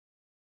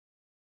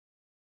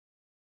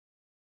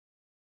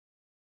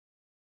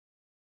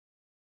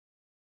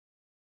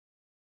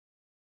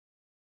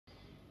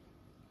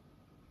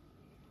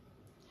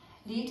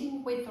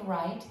leading with the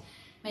right,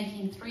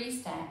 making 3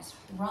 steps,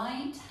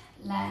 right,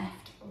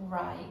 left,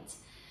 right,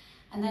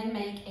 and then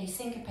make a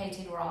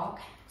syncopated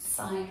rock,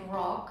 side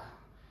rock,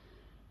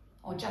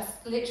 or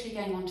just literally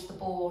going onto the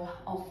ball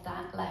of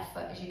that left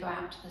foot as you go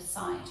out to the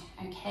side,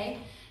 okay?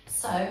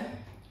 So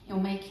you're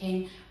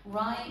making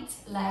right,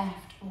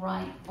 left,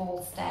 right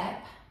ball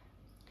step,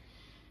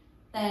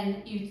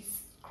 then you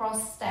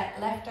cross step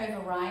left over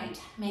right,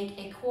 make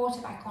a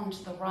quarter back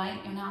onto the right,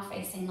 you're now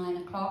facing 9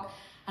 o'clock,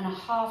 and a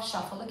half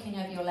shuffle, looking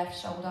over your left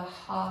shoulder,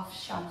 half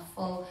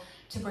shuffle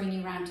to bring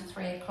you round to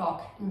 3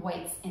 o'clock, and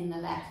weights in the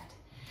left.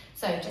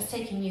 So just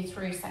taking you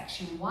through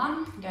section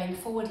 1, going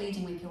forward,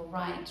 leading with your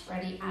right,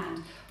 ready,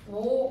 and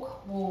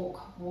walk,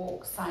 walk,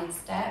 walk, side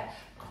step,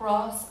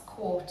 cross,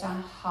 quarter,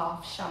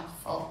 half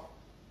shuffle.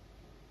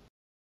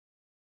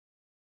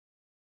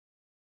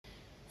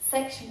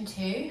 Section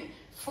 2,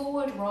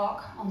 forward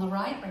rock on the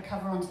right,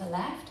 recover onto the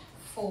left,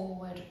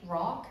 forward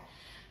rock.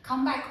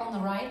 Come back on the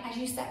right. As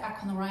you step back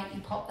on the right,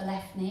 you pop the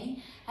left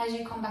knee. As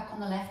you come back on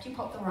the left, you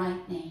pop the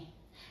right knee.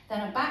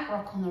 Then a back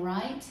rock on the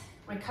right,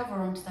 recover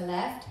onto the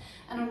left,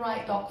 and a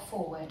right lock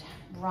forward,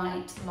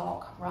 right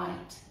lock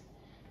right.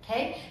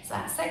 Okay, so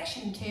that's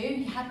section 2.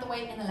 You had the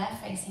weight in the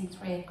left facing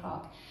 3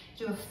 o'clock.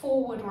 Do a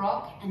forward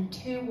rock and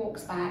 2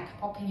 walks back,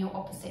 popping your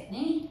opposite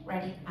knee,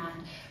 ready,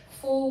 and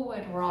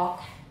forward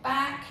rock,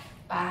 back,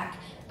 back,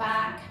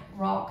 back,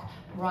 rock,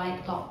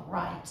 right lock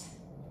right.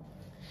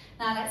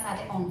 Now let's add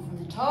it on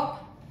from the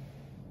top.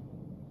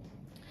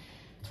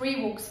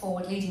 3 walks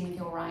forward, leading with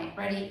your right.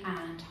 Ready,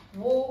 and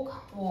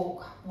walk,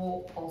 walk,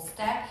 walk, ball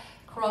step,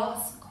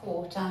 cross,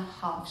 quarter,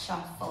 half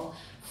shuffle,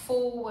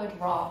 forward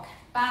rock,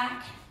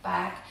 back,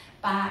 back,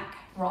 back,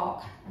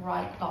 rock,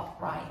 right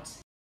lock right.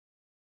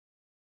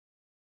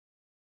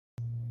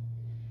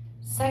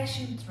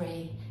 Section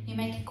 3, you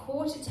make a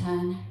quarter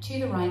turn to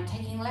the right,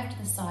 taking left to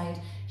the side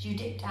as you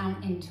dip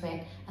down into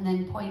it, and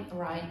then point the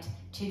right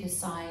to the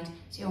side,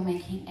 so you're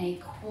making a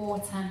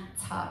quarter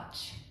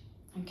touch,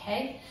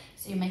 okay?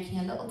 So you're making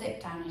a little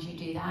dip down as you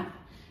do that.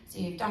 So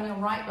you've done your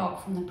right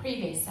lock from the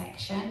previous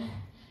section,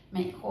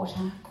 make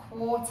quarter,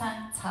 quarter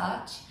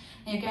touch,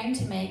 and you're going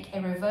to make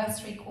a reverse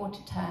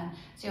 3/4 turn.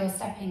 So you're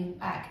stepping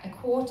back a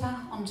quarter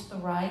onto the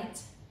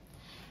right,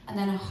 and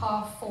then a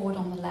half forward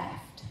on the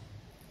left.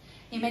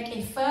 You make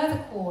a further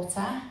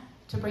quarter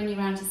to bring you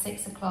round to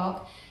 6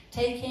 o'clock,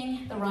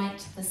 taking the right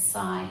to the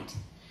side.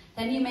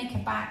 Then you make a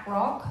back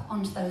rock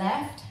onto the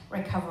left,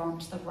 recover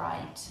onto the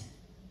right.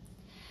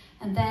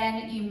 And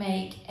then you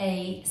make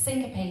a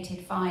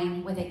syncopated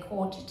vine with a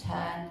quarter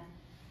turn,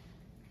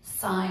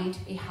 side,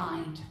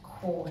 behind,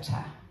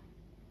 quarter.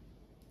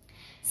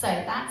 So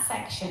that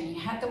section,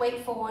 you have the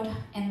weight forward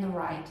in the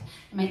right.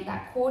 You make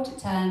that quarter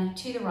turn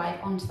to the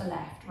right onto the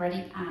left,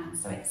 ready, and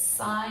so it's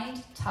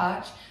side,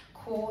 touch,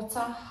 quarter,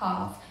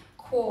 half,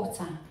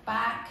 quarter,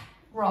 back,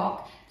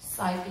 rock,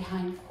 side,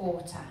 behind,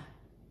 quarter.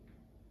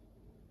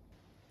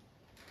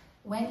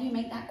 When you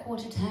make that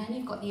quarter turn,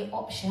 you've got the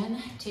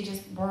option to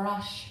just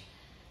brush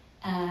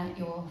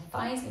your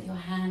thighs with your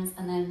hands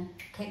and then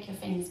click your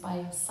fingers by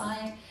your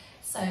side.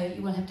 So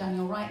you will have done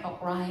your right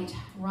lock right,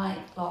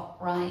 right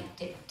lock right,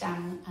 dip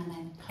down and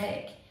then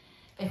click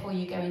before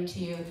you go into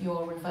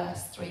your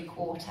reverse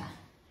 3/4.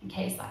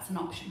 Okay, so that's an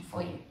option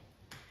for you.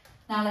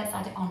 Now let's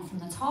add it on from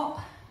the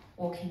top.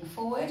 Walking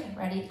forward,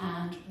 ready,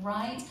 and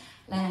right,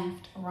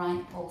 left,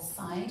 right, ball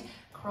side,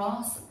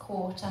 cross,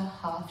 quarter,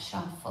 half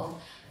shuffle,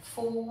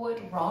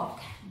 forward rock,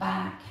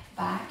 back,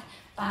 back,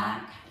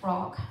 back,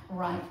 rock,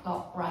 right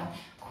lock right,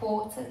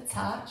 quarter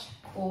touch,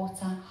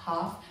 quarter,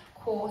 half,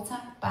 quarter,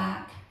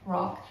 back,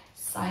 rock,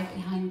 side,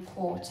 behind,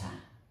 quarter.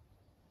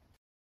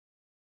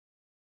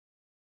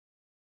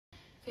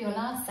 For your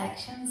last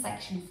section,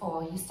 section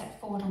 4, you step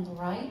forward on the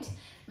right,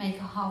 make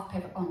a half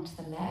pivot onto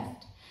the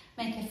left,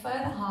 make a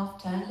further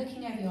half turn,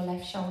 looking over your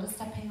left shoulder,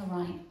 stepping the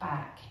right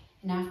back.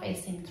 You're now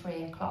facing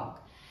 3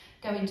 o'clock.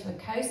 Go into a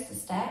coaster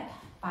step,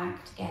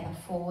 back together,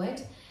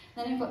 forward.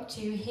 Then you've got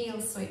 2 heel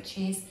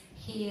switches,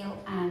 heel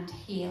and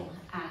heel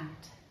and.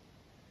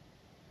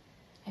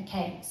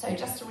 Okay, so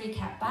just to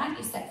recap that,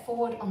 you step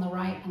forward on the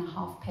right and a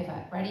half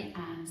pivot. Ready,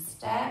 and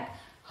step,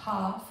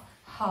 half,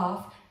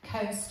 half,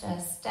 coaster,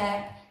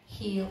 step,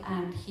 heel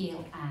and.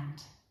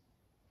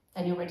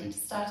 Then you're ready to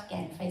start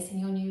again, facing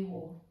your new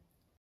wall.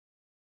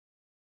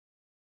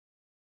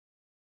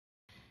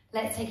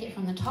 Let's take it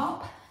from the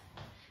top.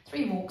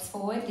 3 walks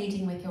forward,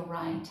 leading with your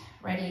right.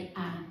 Ready,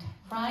 and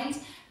right,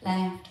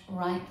 left,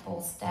 right,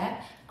 full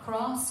step,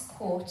 cross,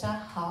 quarter,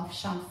 half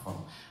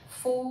shuffle,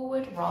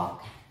 forward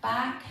rock,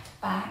 back,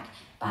 back,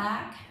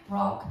 back,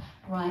 rock,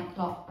 right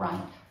lock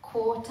right,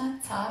 quarter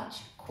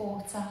touch,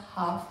 quarter,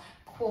 half,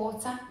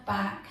 quarter,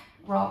 back,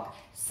 rock,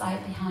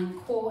 side,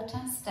 behind, quarter,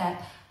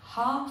 step,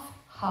 half,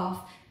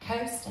 half,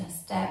 coaster,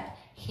 step,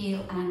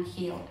 heel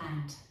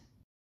and.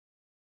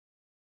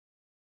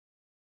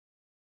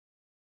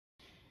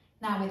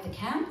 Now with the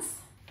counts,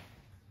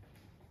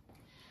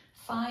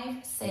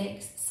 5,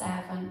 6,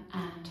 7,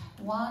 and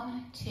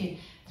 1, 2,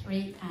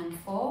 3, and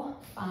 4,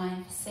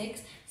 5,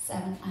 6,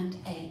 7, and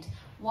 8,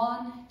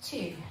 1,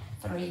 2,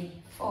 3,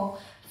 4,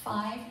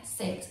 5,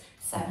 6,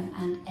 7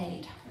 and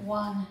 8.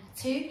 1,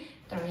 2,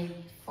 3,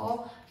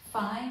 4,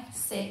 5,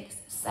 6,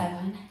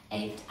 7,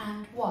 8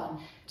 and 1,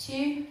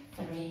 2,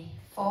 3,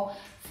 4,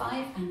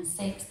 5 and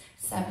 6,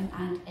 7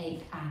 and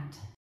 8 and.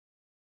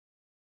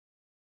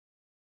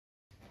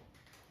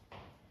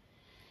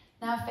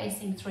 Now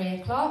facing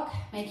 3 o'clock,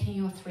 making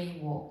your 3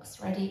 walks.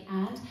 Ready,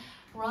 and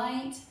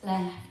right,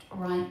 left,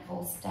 right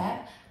ball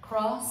step,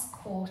 cross,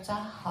 quarter,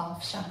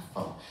 half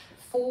shuffle,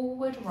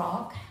 forward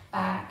rock,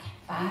 back,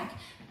 back,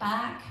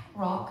 back,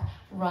 rock,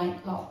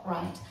 right, lock,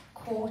 right,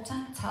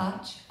 quarter,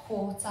 touch,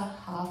 quarter,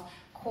 half,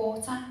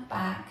 quarter,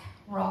 back,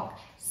 rock,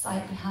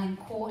 side behind,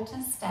 quarter,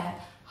 step,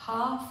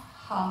 half,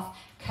 half,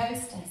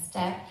 coaster,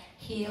 step,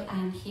 heel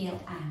and,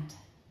 and.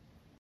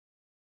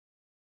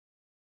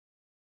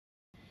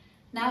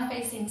 Now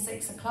facing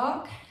 6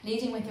 o'clock,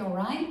 leading with your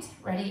right,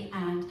 ready,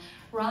 and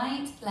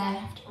right,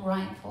 left,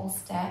 right ball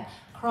step,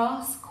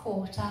 cross,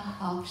 quarter,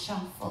 half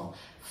shuffle,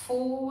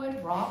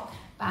 forward rock,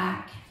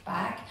 back,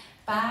 back,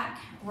 back,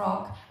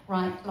 rock,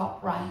 right,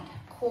 lock, right,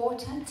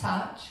 quarter,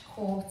 touch,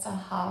 quarter,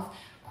 half,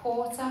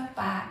 quarter,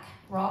 back,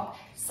 rock,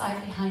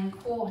 side behind,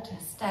 quarter,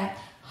 step,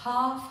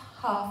 half,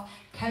 half,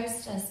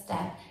 coaster,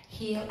 step,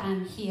 heel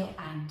and,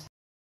 and.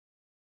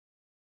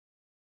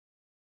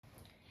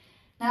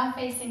 Now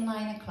facing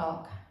 9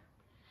 o'clock.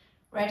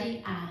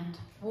 Ready, and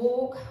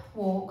walk,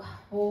 walk,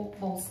 walk,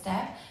 ball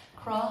step,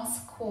 cross,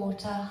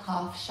 quarter,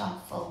 half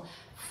shuffle,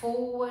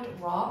 forward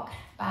rock,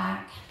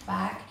 back,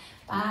 back,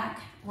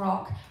 back,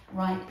 rock,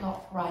 right,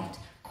 lock, right,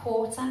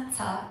 quarter,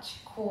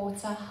 touch,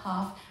 quarter,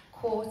 half,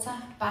 quarter,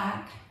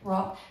 back,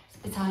 rock,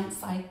 behind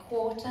side,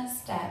 quarter,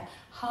 step,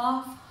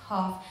 half,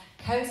 half,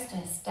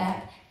 coaster,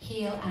 step,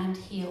 heel and,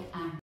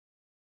 and.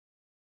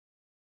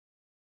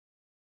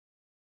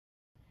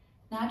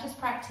 Now just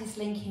practice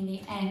linking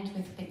the end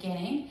with the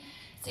beginning.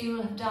 So you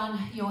will have done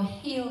your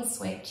heel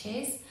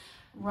switches,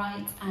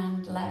 right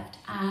and left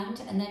and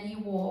then you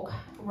walk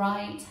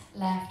right,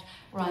 left,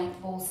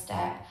 right ball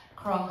step,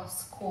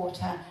 cross,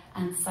 quarter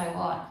and so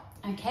on.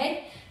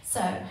 Okay,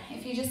 so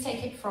if you just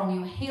take it from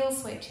your heel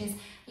switches,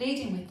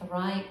 leading with the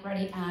right,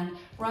 ready, and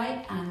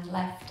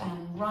left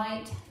and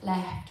right,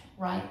 left,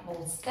 right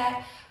ball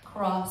step,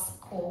 cross,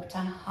 quarter,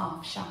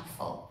 half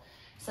shuffle.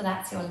 So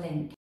that's your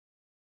link.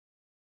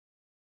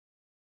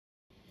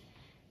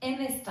 In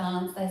this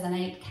dance, there's an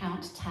 8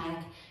 count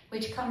tag,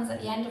 which comes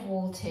at the end of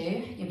wall 2,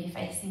 you'll be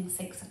facing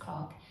 6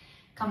 o'clock.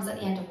 Comes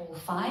at the end of wall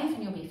 5,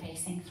 and you'll be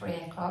facing 3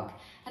 o'clock.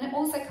 And it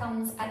also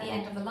comes at the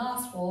end of the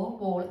last wall,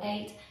 wall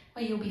 8,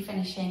 where you'll be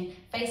finishing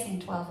facing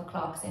 12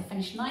 o'clock. So you'll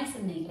finish nice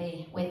and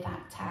neatly with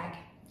that tag.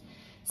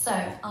 So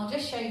I'll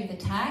just show you the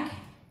tag.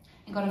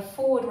 You've got a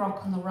forward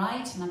rock on the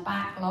right and a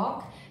back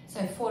lock.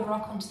 So forward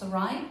rock onto the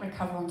right,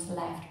 recover onto the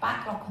left.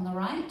 Back lock on the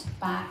right,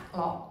 back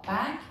lock,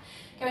 back.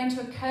 Go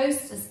into a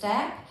coaster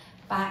step,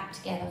 back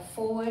together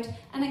forward,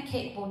 and a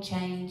kick ball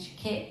change,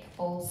 kick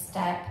ball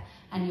step,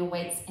 and your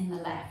weight's in the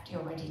left.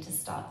 You're ready to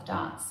start the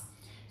dance.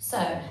 So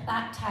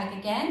that tag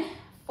again,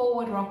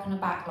 forward rock and a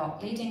back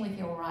lock, leading with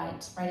your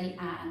right, ready,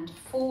 and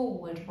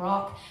forward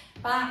rock,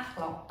 back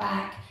lock,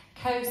 back,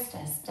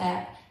 coaster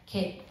step,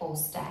 kick ball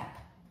step.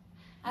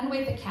 And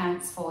with the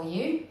counts for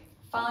you,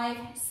 5,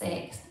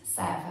 6,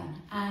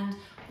 7, and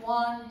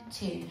 1,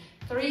 2,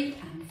 3,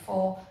 and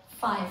 4,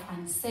 5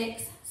 and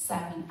 6,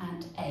 7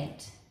 and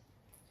 8.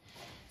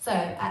 So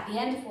at the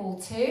end of wall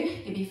 2,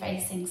 you'll be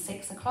facing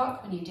 6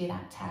 o'clock when you do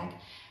that tag.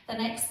 The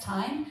next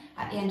time,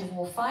 at the end of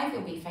wall 5,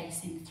 you'll be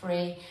facing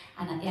 3,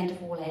 and at the end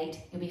of wall 8,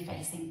 you'll be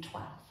facing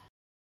 12.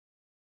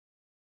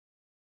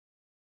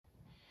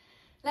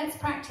 Let's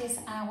practice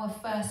our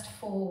first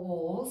 4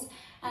 walls,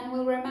 and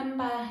we'll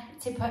remember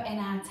to put in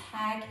our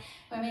tag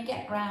when we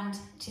get round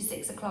to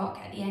 6 o'clock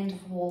at the end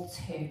of wall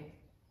 2.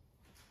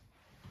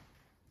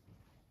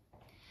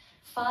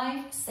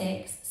 5,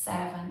 6,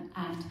 7,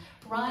 and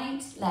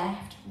right,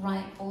 left,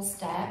 right ball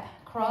step,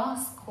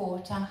 cross,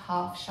 quarter,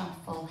 half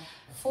shuffle,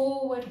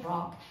 forward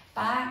rock,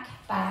 back,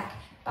 back,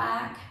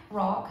 back,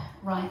 rock,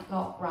 right,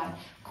 lock, right,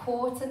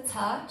 quarter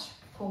touch,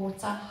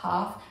 quarter,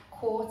 half,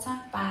 quarter,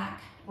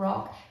 back,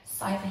 rock,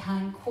 side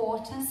behind,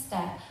 quarter,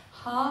 step,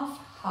 half,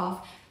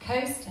 half,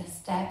 coaster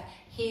step,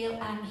 heel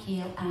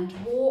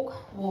and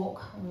walk,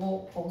 walk,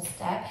 walk ball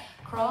step,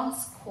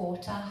 cross,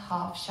 quarter,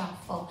 half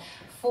shuffle,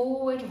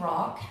 forward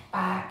rock,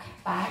 back,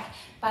 back,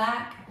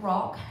 back,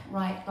 rock,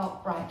 right,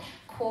 lock, right,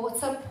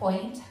 quarter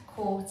point,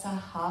 quarter,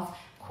 half,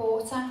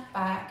 quarter,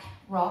 back,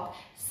 rock,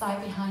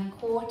 side behind,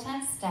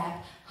 quarter,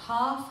 step,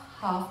 half,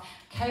 half,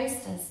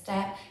 coaster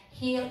step,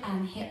 heel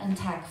and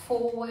tag,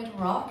 forward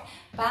rock,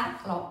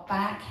 back, lock,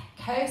 back,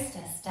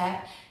 coaster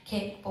step,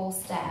 kick ball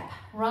step,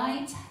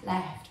 right,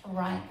 left,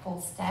 right ball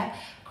step,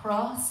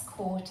 cross,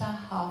 quarter,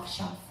 half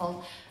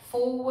shuffle,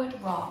 forward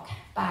rock,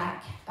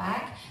 back,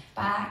 back,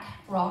 back,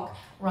 rock,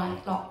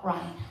 right, lock,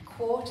 right,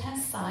 quarter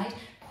side,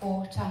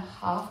 quarter,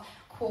 half,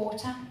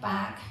 quarter,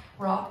 back,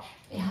 rock,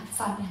 behind,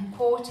 side behind,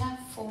 quarter,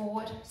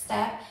 forward,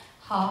 step,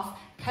 half,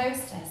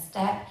 coaster,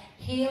 step,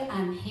 heel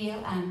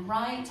and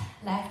right,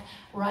 left,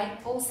 right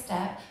full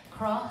step,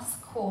 cross,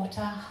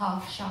 quarter,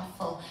 half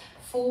shuffle,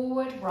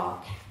 forward,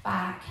 rock,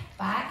 back,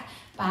 back,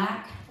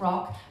 back,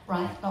 rock,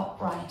 right, lock,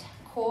 right,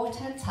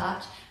 quarter,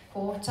 touch,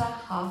 quarter,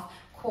 half,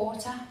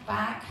 quarter,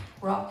 back,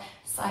 rock,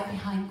 side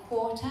behind,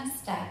 quarter,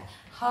 step,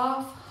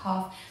 half,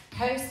 half,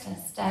 coaster,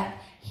 step,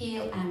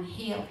 heel and